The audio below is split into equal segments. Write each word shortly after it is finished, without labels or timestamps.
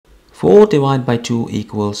4 divided by 2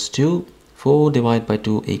 equals 2, 4 divided by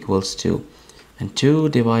 2 equals 2, and 2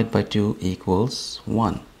 divided by 2 equals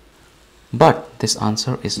 1. But this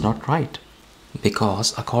answer is not right,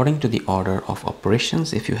 because according to the order of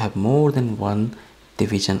operations, if you have more than one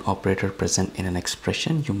division operator present in an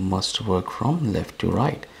expression, you must work from left to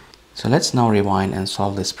right. So let's now rewind and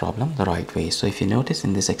solve this problem the right way. So if you notice,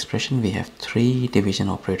 in this expression we have 3 division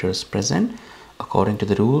operators present. According to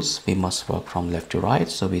the rules, we must work from left to right,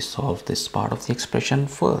 so we solve this part of the expression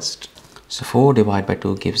first. So 4 divided by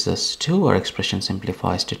 2 gives us 2. Our expression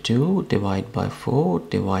simplifies to 2 divided by 4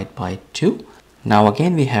 divided by 2. Now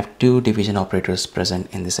again we have 2 division operators present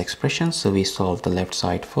in this expression, so we solve the left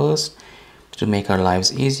side first. To make our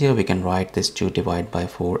lives easier, we can write this 2 divided by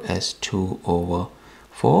 4 as 2 over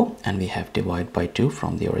 4, and we have divide by 2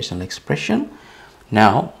 from the original expression.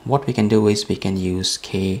 Now what we can do is we can use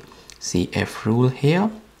KCF rule here.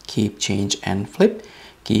 Keep, change and flip.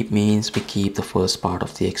 Keep means we keep the first part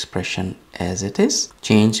of the expression as it is.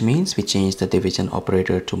 Change means we change the division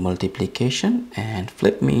operator to multiplication, and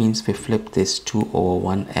flip means we flip this 2 over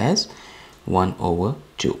 1 as 1 over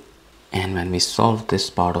 2. And when we solve this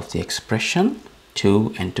part of the expression,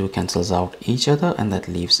 2 and 2 cancels out each other, and that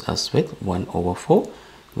leaves us with 1 over 4,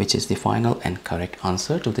 which is the final and correct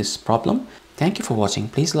answer to this problem. Thank you for watching.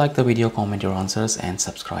 Please like the video, comment your answers and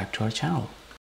subscribe to our channel.